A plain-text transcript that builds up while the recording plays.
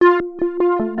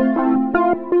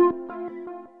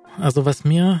Also was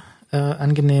mir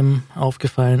angenehm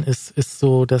aufgefallen ist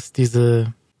so, dass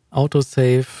diese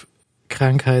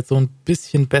Autosave-Krankheit so ein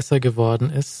bisschen besser geworden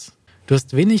ist. Du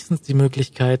hast wenigstens die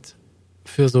Möglichkeit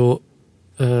für so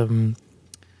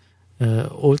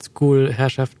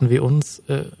Oldschool-Herrschaften wie uns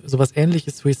sowas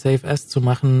Ähnliches wie Save As zu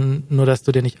machen, nur dass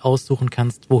du dir nicht aussuchen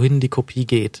kannst, wohin die Kopie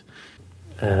geht.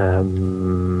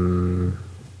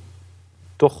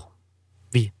 Doch.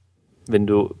 Wie? Wenn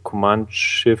du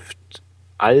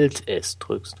Command-Shift-Alt-S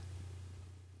drückst.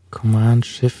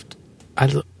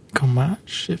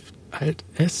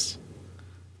 Command-Shift-Alt-S?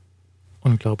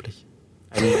 Unglaublich.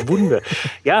 Ein Wunder.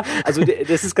 Ja, also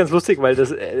das ist ganz lustig, weil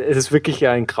es ist wirklich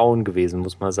ja ein Grauen gewesen,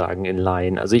 muss man sagen, in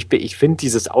Laien. Also ich finde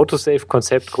dieses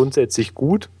Autosave-Konzept grundsätzlich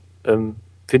gut,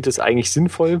 finde es eigentlich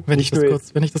sinnvoll. Wenn ich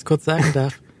das kurz sagen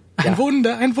darf. Ein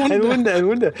Wunder. Ein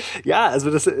Wunder. Ja, also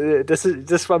das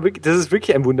ist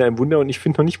wirklich ein Wunder. Und ich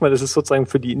finde noch nicht mal, das ist sozusagen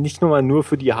nicht nur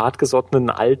für die hartgesottenen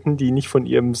Alten, die nicht von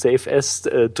ihrem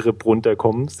Save-As-Trip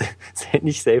runterkommen.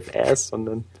 Nicht Save-As,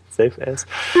 sondern Save-As.